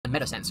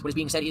meta sense, what is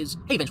being said is,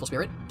 hey Vengeful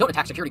Spirit, don't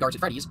attack security guards at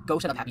Freddy's, go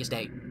set up Happiest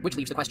Day. Which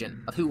leaves the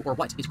question of who or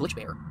what is Glitch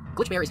Bear.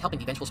 Glitch Bear is helping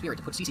the Vengeful Spirit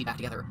to put CC back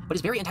together, but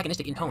is very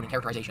antagonistic in tone and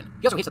characterization.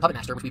 He also hates the Puppet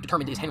Master, which we've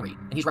determined is Henry,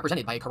 and he's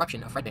represented by a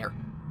corruption of Fredbear.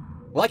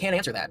 Well, I can't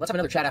answer that. Let's have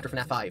another chat after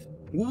FNAF 5.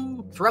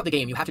 Woo! Throughout the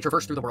game, you have to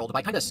traverse through the world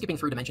by kinda skipping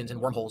through dimensions and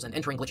wormholes and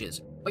entering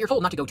glitches. But you're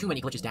told not to go too many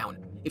glitches down.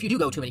 If you do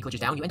go too many glitches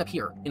down, you end up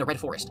here, in a red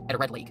forest, at a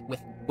red lake,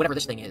 with whatever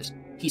this thing is.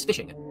 He's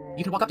fishing.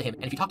 You can walk up to him,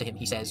 and if you talk to him,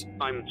 he says,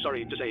 I'm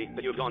sorry to say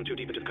that you have gone too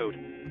deep into the code.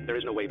 There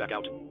is no way back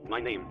out. My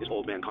name is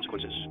Old Man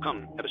Consequences.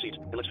 Come, have a seat,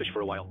 and let's fish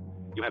for a while.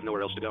 You have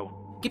nowhere else to go.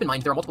 Keep in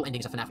mind, there are multiple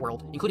endings of FNAF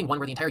World, including one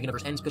where the entire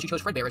universe ends because you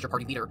chose Fredbear as your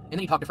party leader, and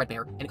then you talk to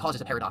Fredbear, and it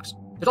causes a paradox.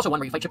 There's also one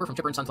where you fight Chipper from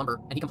Chipper and Son Slumber,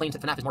 and he complains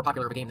that FNAF is more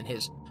popular of a game than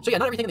his. So yeah,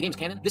 not everything in the game's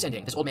canon. This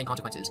ending, this Old Man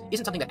Consequences,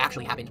 isn't something that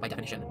actually happened by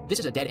definition. This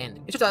is a dead end.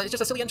 It's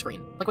just a silly end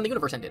screen, like when the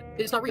universe ended.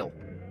 It's not real,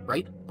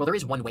 right? Well, there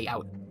is one way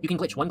out. You can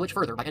glitch one glitch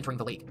further by entering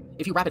the lake.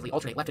 If you rapidly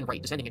alternate left and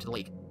right descending into the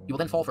lake, you will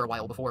then fall for a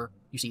while before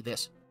you see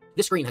this.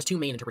 This screen has two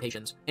main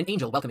interpretations: an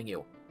angel welcoming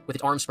you, with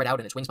its arms spread out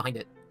and its wings behind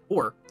it,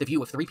 or the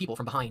view of three people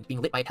from behind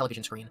being lit by a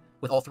television screen,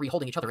 with all three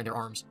holding each other in their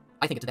arms.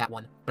 I think it's that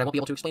one, but I won't be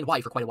able to explain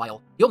why for quite a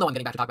while. You'll know I'm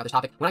getting back to talk about this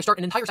topic when I start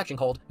an entire section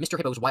called Mr.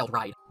 Hippo's Wild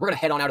Ride. We're gonna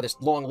head on out of this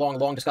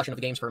long discussion of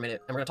the games for a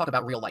minute, and we're gonna talk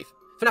about real life.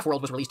 FNAF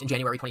World was released in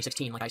January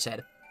 2016, like I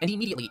said, and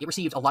immediately it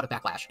received a lot of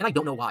backlash, and I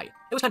don't know why.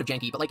 It was kind of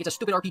janky, but like, it's a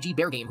stupid RPG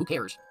bear game, who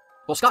cares?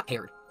 Well, Scott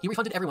cared. He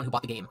refunded everyone who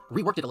bought the game,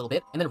 reworked it a little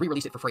bit, and then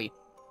re-released it for free.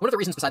 One of the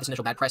reasons besides this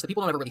initial bad press that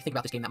people don't ever really think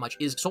about this game that much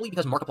is solely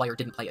because Markiplier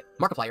didn't play it.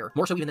 Markiplier,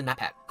 more so even than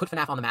MatPat, put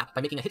FNAF on the map by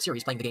making a hit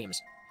series playing the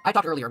games. I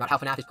talked earlier about how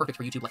FNAF is perfect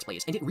for YouTube Let's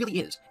Plays, and it really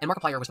is, and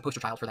Markiplier was the poster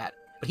child for that.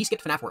 But he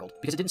skipped FNAF World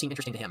because it didn't seem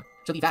interesting to him.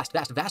 So the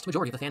vast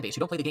majority of the fanbase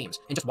who don't play the games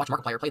and just watch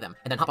Markiplier play them,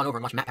 and then hop on over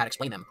and watch MatPat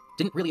explain them,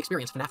 didn't really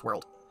experience FNAF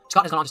World.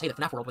 Scott has gone on to say that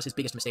FNAF World was his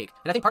biggest mistake,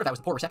 and I think part of that was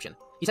the poor reception.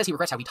 He says he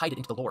regrets how he tied it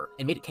into the lore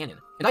and made it canon.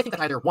 And I think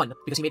that either 1,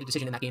 because he made a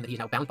decision in that game that he's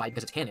now bound by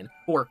because it's canon,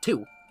 or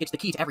 2, it's the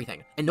key to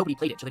everything, and nobody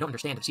played it, so they don't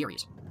understand the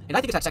series. And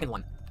I think it's that second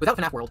one. Without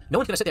FNAF World, no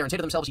one's gonna sit there and say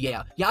to themselves,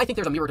 yeah, I think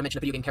there's a mirror dimension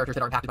of video game characters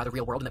that are impacted by the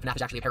real world, and that FNAF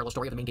is actually a parallel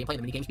story of the main gameplay,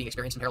 and the minigames being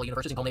experienced in parallel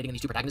universes and culminating in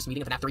these two protagonists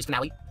meeting in FNAF 3's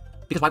finale.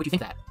 Because why would you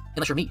think that?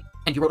 Unless you're me,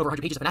 and you wrote over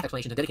 100 pages of FNAF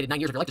explanations and dedicated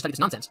 9 years of your life to study this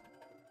nonsense.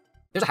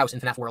 There's a house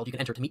in FNAF World you can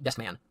enter to meet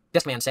Deskman.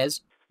 Deskman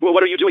says, Well,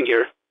 what are you doing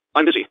here?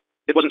 I'm busy.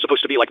 It wasn't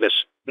supposed to be like this.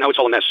 Now it's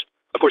all a mess.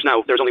 Of course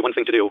now, there's only one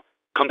thing to do.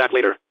 Come back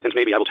later, and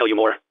maybe I will tell you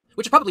more.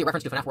 Which is probably a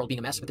reference to FNAF World being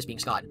a mess, with this being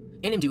Scott.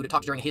 And in Dude, it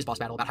talks during his boss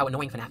battle about how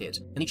annoying FNAF is.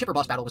 And the Chipper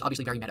boss battle was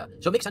obviously very meta,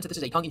 so it makes sense that this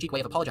is a tongue-in-cheek way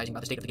of apologizing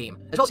about the state of the game,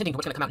 as well as hinting to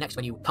what's going to come out next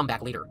when you come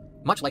back later.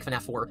 Much like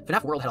FNAF 4,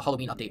 FNAF World had a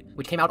Halloween update,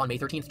 which came out on May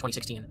 13th,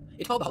 2016.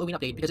 It's called the Halloween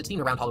update because it's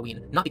themed around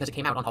Halloween, not because it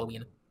came out on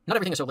Halloween. Not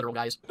everything is so literal,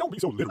 guys. Don't be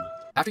so literal.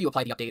 After you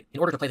apply the update, in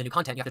order to play the new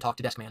content, you have to talk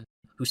to Deskman,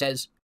 who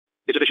says,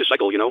 It's a vicious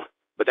cycle, you know?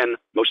 But then,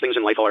 most things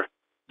in life are.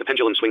 The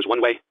pendulum swings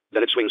one way,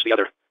 then it swings the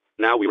other.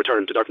 Now we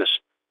return to darkness.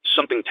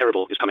 Something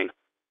terrible is coming.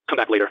 Come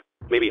back later.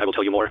 Maybe I will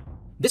tell you more.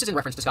 This is in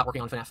reference to Scott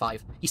working on FNAF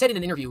 5. He said in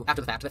an interview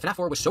after the fact that FNAF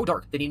 4 was so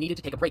dark that he needed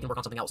to take a break and work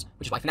on something else,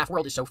 which is why FNAF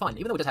World is so fun,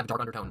 even though it does have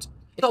dark undertones.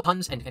 It's all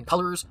puns and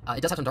colors,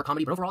 it does have some dark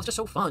comedy, but overall it's just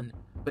so fun.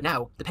 But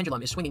now, the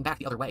pendulum is swinging back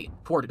the other way,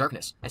 toward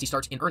darkness, as he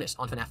starts in earnest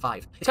on FNAF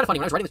 5. It's kind of funny,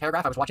 when I was writing this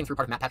paragraph, I was watching through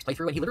part of MatPat's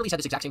playthrough, and he literally said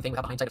this exact same thing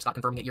without the hindsight of Scott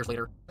confirming it years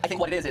later. I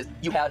think what it is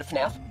you had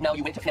FNAF, now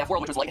you went to FNAF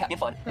World, which was light, happy, and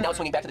fun, and now it's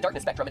swinging back to the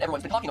darkness spectrum, and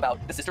everyone's been talking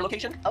about the sister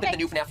location, the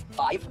new FNAF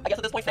 5, I guess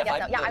at this point, FNAF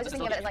 5. Yeah, I was just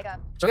thinking of it as like a...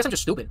 So I guess I'm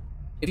just stupid.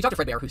 If you talk to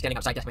Fredbear, who's standing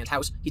outside Deskman's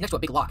house, he's next to a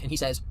big lock, and he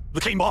says, The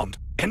game bombed.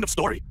 End of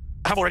story.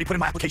 I have already put in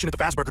my application at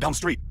the Fazburger down the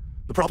street.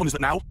 The problem is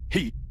that now,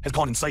 he has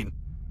gone insane.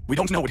 We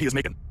don't know what he is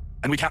making,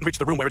 and we can't reach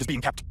the room where it is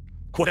being kept.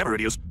 Whatever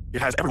it is,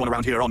 it has everyone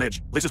around here on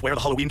edge. This is where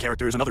the Halloween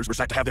characters and others were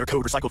set to have their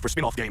code recycled for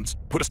spin-off games.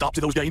 Put a stop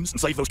to those games and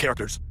save those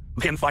characters.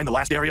 Then find the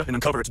last area and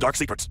uncover its dark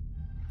secrets.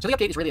 So the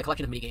update is really a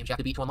collection of minigames you have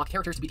to beat to unlock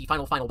characters to beat the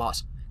final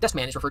boss.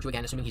 Deskman is referred to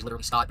again, assuming he's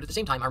literally Scott, but at the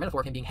same time, our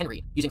metaphor of him being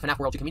Henry, using FNAF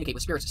World to communicate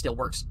with spirits, still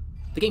works.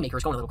 The game maker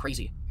is going a little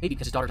crazy. Maybe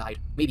because his daughter died.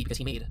 Maybe because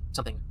he made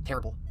something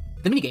terrible.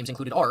 The minigames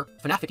included are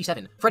FNAF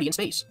 57, Freddy in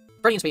Space.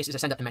 Freddy in Space is a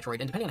send-up in Metroid,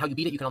 and depending on how you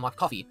beat it, you can unlock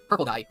Coffee,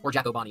 Purple Guy, or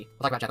Jacko Bonnie. We'll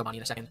talk about Jacko Bonnie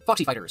in a second.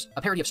 Foxy Fighters,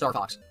 a parody of Star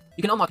Fox.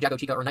 You can unlock Jago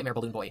Chica or Nightmare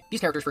Balloon Boy.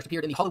 These characters first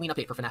appeared in the Halloween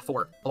update for FNAF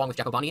 4, along with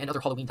Jacko Bonnie and other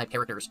Halloween-type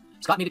characters.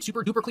 Scott made it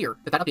super duper clear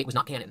that that update was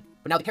not canon,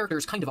 but now the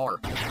characters kind of are.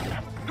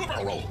 Do a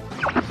barrel roll.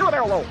 Do a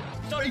barrel roll.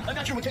 Sorry, I'm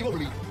not sure what came over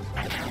me.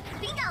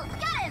 Bingo,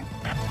 got him.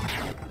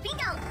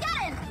 Bingo, got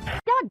him.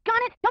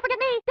 Doggone it, don't forget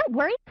me. Don't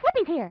worry,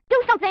 Flippy's here.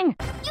 Do something.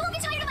 You won't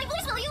get tired of my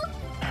voice, will you? You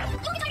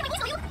won't get tired of my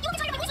voice, will you? You won't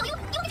get tired of my voice, will you?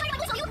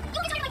 You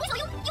won't get tired of my voice, will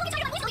you? You won't get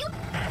tired of my voice, will you?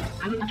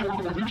 You won't get tired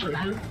of my voice,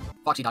 will you?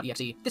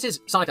 Foxy.exe. This is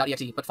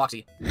Sonic.exe, but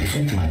Foxy.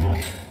 Listen to my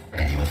voice,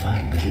 and you will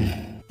find the key.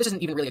 This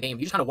isn't even really a game,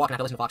 you just kind of walk and have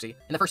to listen to Foxy.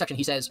 In the first section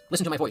he says,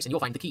 listen to my voice and you'll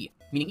find the key.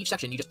 Meaning each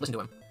section you just listen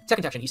to him.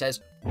 Second section he says,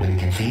 When you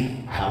can see,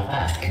 how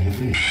fast can you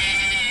breathe?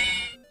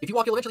 if you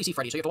walk you'll eventually see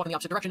Freddy, so you have to walk in the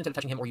opposite direction instead of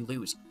touching him or you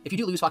lose. If you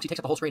do lose, Foxy takes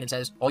up the whole screen and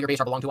says, all your base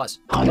are belong to us.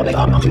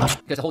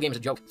 Because the whole game is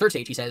a joke. Third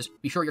stage he says,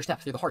 be sure your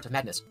step through the heart of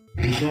madness.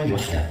 Be sure your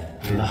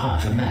step through the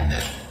heart of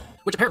madness.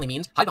 Which apparently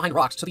means, hide behind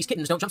rocks so these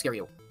kittens don't jump scare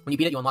you. When you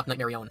beat it, you unlock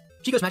Nightmare Own.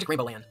 Chico's Magic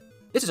Rainbow Land.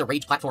 This is a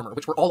rage platformer,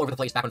 which were all over the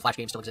place back when Flash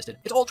games still existed.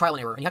 It's all trial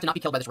and error, and you have to not be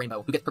killed by this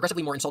rainbow, who gets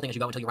progressively more insulting as you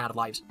go until you run out of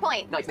lives.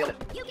 Point. Nice, nailed it.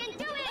 You can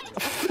do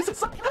it!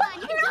 Come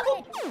on, you can do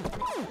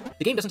it!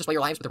 The game doesn't display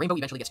your lives, but the rainbow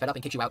eventually gets fed up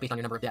and kicks you out based on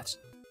your number of deaths.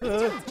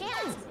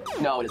 Chance.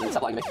 No, it isn't.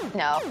 Stop lying to me.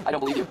 No. I don't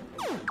believe you.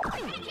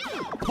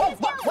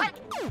 What?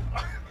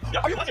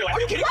 Are you kidding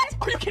me?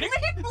 Are you kidding me?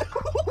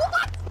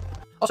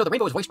 Also, the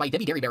rainbow is voiced by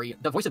Debbie Derryberry,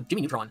 the voice of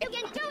Jimmy Neutron. You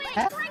can do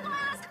it!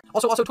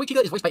 Also, Toy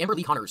Chica is voiced by Amber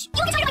Lee Connors.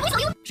 You can try to whistle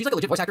you! She's like a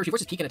legit voice actor. She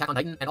voices Peek in Attack on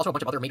Titan, and also a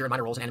bunch of other major and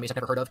minor roles in animes I've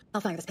never heard of.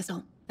 I'll fire this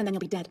pistol, and then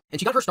you'll be dead.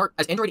 And she got her start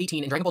as Android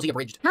 18 in Dragon Ball Z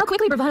Abridged. How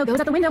quickly bravado goes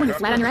out the window when you're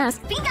flat on your ass.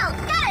 Bingo!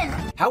 Got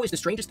him! How is the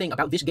strangest thing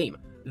about this game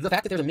the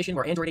fact that there's a mission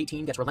where Android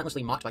 18 gets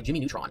relentlessly mocked by Jimmy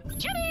Neutron?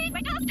 Jimmy,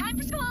 wake up! Time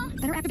for school!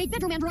 Better activate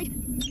bedroom android.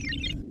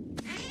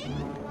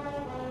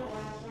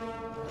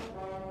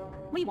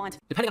 What do you want?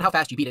 Depending on how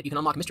fast you beat it, you can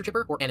unlock Mr.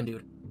 Chipper or Anim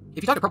Dude.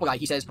 If you talk to Purple Guy,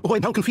 he says, Boy,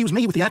 don't confuse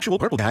me with the actual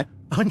purple guy.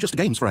 I'm just a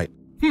game sprite.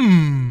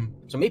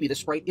 so maybe this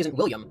sprite isn't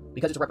William,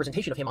 because it's a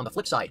representation of him on the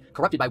flip side,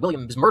 corrupted by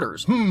William's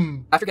murders.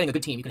 After getting a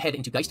good team, you can head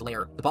into Geist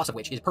Lair, the boss of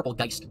which is Purple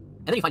Geist.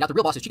 And then you find out the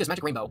real boss is Chica's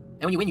Magic Rainbow,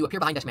 and when you win, you appear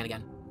behind Desk Man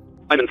again.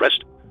 I'm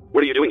impressed.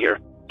 What are you doing here?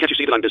 Can't you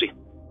see that I'm busy?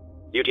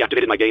 You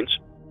deactivated my gains.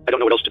 I don't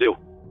know what else to do.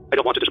 I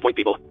don't want to disappoint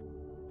people.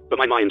 But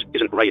my mind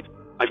isn't right.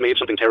 I've made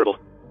something terrible.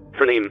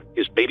 Her name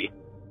is Baby.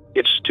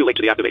 It's too late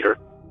to deactivate her.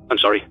 I'm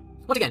sorry.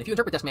 Once again, if you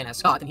interpret Desk Man as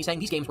Scott, then he's saying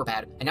these games were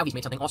bad, and now he's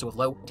made something also of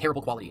low,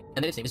 terrible quality,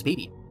 and then its name is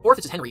Baby. Or if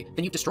this is Henry,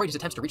 then you've destroyed his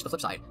attempts to reach the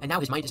flip side, and now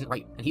his mind isn't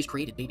right, and he's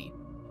created Baby.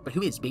 But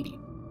who is Baby?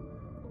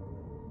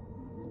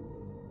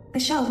 The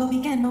show will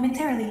begin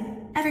momentarily.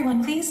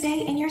 Everyone, please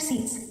stay in your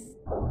seats.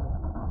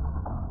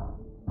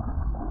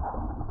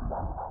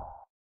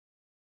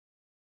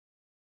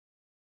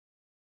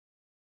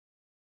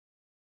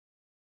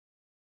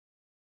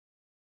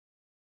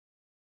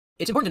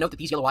 It's important to note that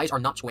these yellow eyes are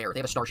not square,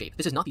 they have a star shape.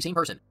 This is not the same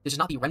person. This is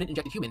not the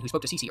remnant-injected human who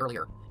spoke to Cece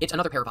earlier. It's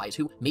another pair of eyes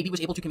who maybe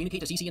was able to communicate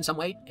to Cece in some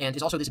way, and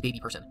is also this baby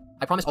person.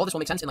 I promise all this will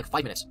make sense in like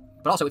 5 minutes.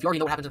 But also, if you already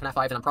know what happens in FNAF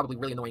 5, then I'm probably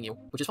really annoying you,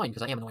 which is fine,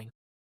 because I am annoying.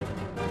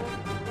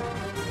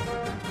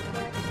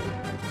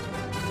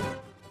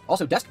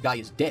 Also, Desk Guy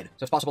is dead,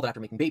 so it's possible that after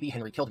making Baby,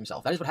 Henry killed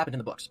himself. That is what happened in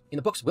the books. In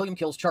the books, William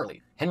kills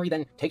Charlie. Henry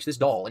then takes this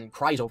doll and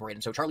cries over it,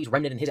 and so Charlie's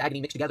remnant and his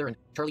agony mix together, and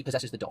Charlie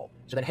possesses the doll.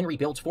 So then Henry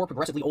builds 4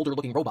 progressively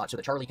older-looking robots so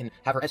that Charlie can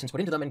have her essence put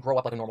into them and grow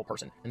up like a normal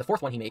person. And the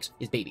 4th one he makes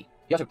is Baby.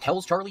 He also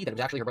tells Charlie that it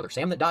was actually her brother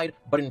Sam that died,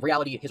 but in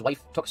reality, his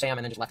wife took Sam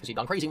and then just left because he'd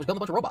gone crazy and was building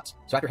a bunch of robots.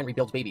 So after Henry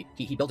builds Baby,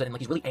 he builds it and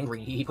like he's really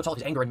angry. He puts all of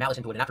his anger and malice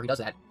into it, and after he does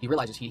that, he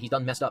realizes he's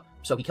done messed up,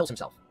 so he kills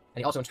himself.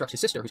 And he also instructs his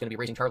sister, who's going to be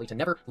raising Charlie, to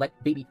never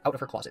let Baby out of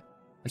her closet.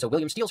 And so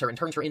William steals her and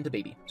turns her into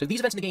Baby. So these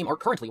events in the game are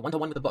currently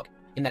one-to-one with the book,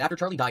 in that after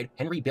Charlie died,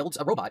 Henry builds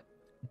a robot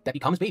that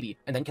becomes Baby,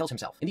 and then kills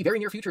himself. In the very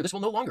near future, this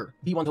will no longer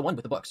be one-to-one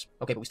with the books.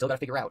 Okay, but we still gotta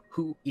figure out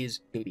who is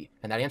Baby,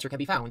 and that answer can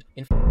be found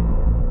in...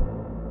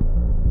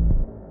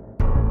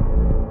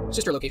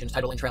 Sister Location's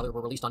title and trailer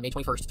were released on May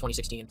 21st,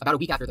 2016, about a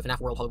week after the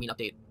FNAF World Halloween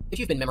update. If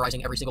you've been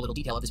memorizing every single little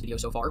detail of this video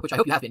so far, which I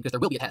hope you have been because there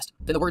will be a test,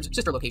 then the words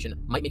Sister Location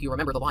might make you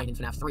remember the line in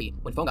FNAF 3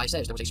 when Phone Guy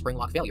says there was a spring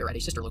lock failure at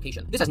a sister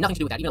location. This has nothing to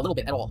do with that, even a little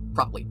bit at all,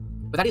 probably.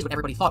 But that is what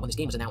everybody thought when this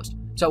game was announced.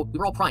 So we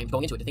were all primed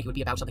going into it to think it would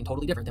be about something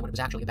totally different than what it was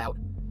actually about.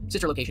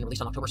 Sister Location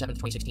released on October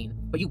 7th, 2016,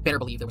 but you better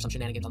believe there was some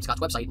shenanigans on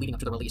Scott's website leading up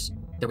to the release.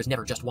 There was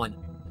never just one.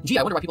 Gee,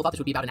 I wonder why people thought this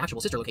would be about an actual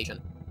sister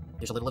location.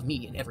 There's a little of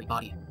me in every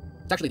body.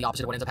 It's actually the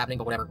opposite of what ends up happening,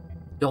 but whatever.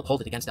 Don't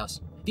hold it against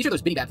us. These are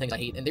those bitty bad things I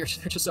hate, and they're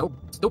just so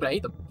stupid I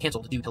hate them.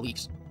 Cancelled due to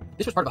leaks.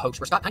 This was part of a hoax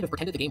where Scott kind of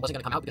pretended the game wasn't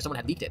going to come out because someone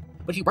had leaked it.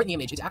 But if you brighten the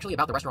image, it's actually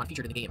about the restaurant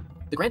featured in the game.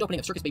 The grand opening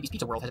of Circus Baby's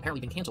Pizza World has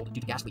apparently been cancelled due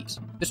to gas leaks.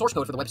 The source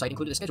code for the website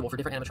included a schedule for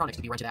different animatronics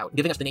to be rented out,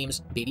 giving us the names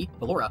Baby,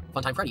 Ballora,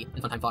 Funtime Freddy,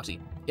 and Funtime Foxy.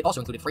 It also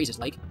included phrases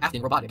like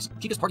Afton Robotics,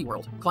 Chica's Party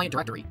World, Client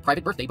Directory,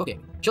 Private Birthday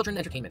Booking, Children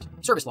Entertainment,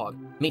 Service Log,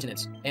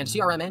 Maintenance, and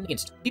CRMN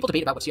Inst. People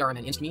debate about what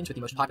CRMN Inst means, with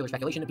the most popular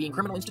speculation of being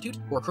Criminal Institute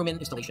or Crewman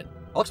Installation.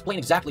 I'll explain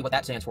exactly what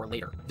that stands for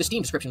later. The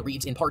Steam description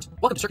reads, in part,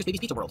 Welcome to Circus Baby's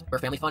Pizza World, where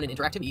family fun and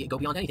interactivity go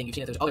beyond anything you've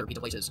seen at those other pizza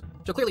places.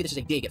 So clearly this is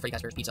a dig at Freddy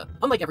Fazbear's Pizza.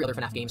 Unlike every other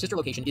FNAF game, Sister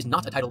Location is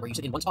not a title where you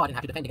sit in one spot and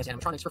have to defend against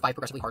animatronics for 5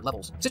 progressively hard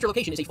levels. Sister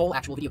Location is a full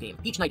actual video game.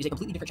 Each night is a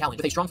completely different challenge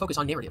with a strong focus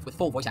on narrative with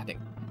full voice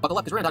acting. Buckle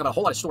up because we're going to talk about a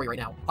whole lot of story right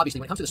now.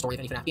 Obviously, when it comes to the story of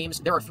any FNAF games,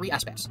 there are 3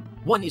 aspects.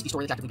 One is the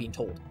story that's actively being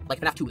told. Like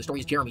FNAF 2, the story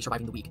is Jeremy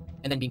surviving the week,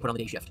 and then being put on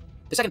the day shift.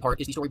 The second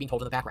part is the story being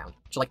told in the background.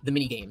 So like the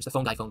mini games, the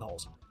phone guy phone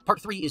calls.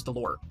 Part 3 is the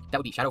lore. That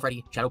would be Shadow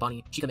Freddy, Shadow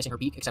Bonnie, Chica missing her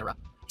beak, etc.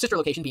 Sister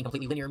Location being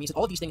completely linear means that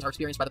all of these things are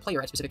experienced by the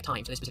player at specific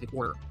times in a specific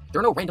order. There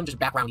are no random just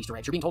background Easter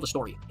eggs. You're being told a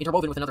story,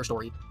 interwoven with another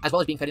story, as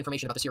well as being fed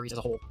information about the series as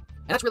a whole.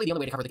 And that's really the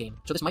only way to cover the game,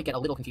 so this might get a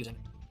little confusing.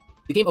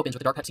 The game opens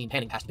with a dark cutscene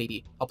panning past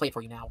Baby. I'll play it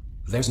for you now.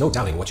 There's no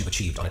doubting what you've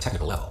achieved on a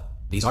technical level.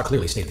 These are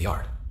clearly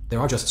state-of-the-art. There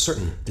are just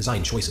certain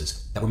design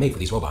choices that were made for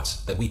these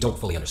robots that we don't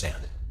fully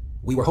understand.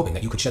 We were hoping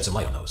that you could shed some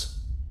light on those.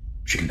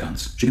 She can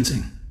dance. She can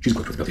sing. She's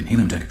equipped with built-in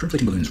helium tech for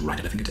inflating balloons right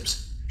at her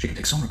fingertips. She can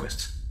take song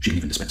requests. She can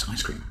even dispense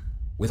ice cream.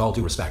 With all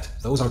due respect,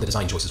 those aren't the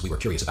design choices we were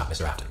curious about,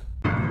 Mr. Afton.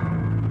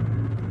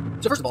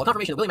 So first of all,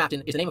 confirmation that William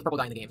Afton is the name of purple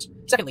guy in the games.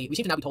 Secondly, we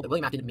seem to now be told that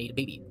William Afton made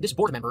Baby. This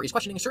board member is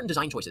questioning certain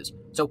design choices.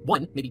 So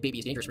 1, maybe Baby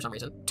is dangerous for some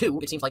reason.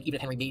 2, it seems like even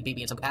if Henry made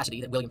Baby in some capacity,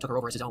 that William took her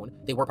over as his own.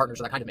 They were partners,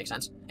 so that kind of makes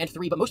sense. And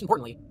 3, but most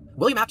importantly,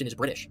 William Afton is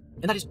British.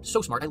 And that is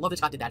so smart. I love that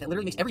Scott did that. It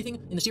literally makes everything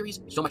in the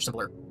series so much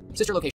simpler. Sister location.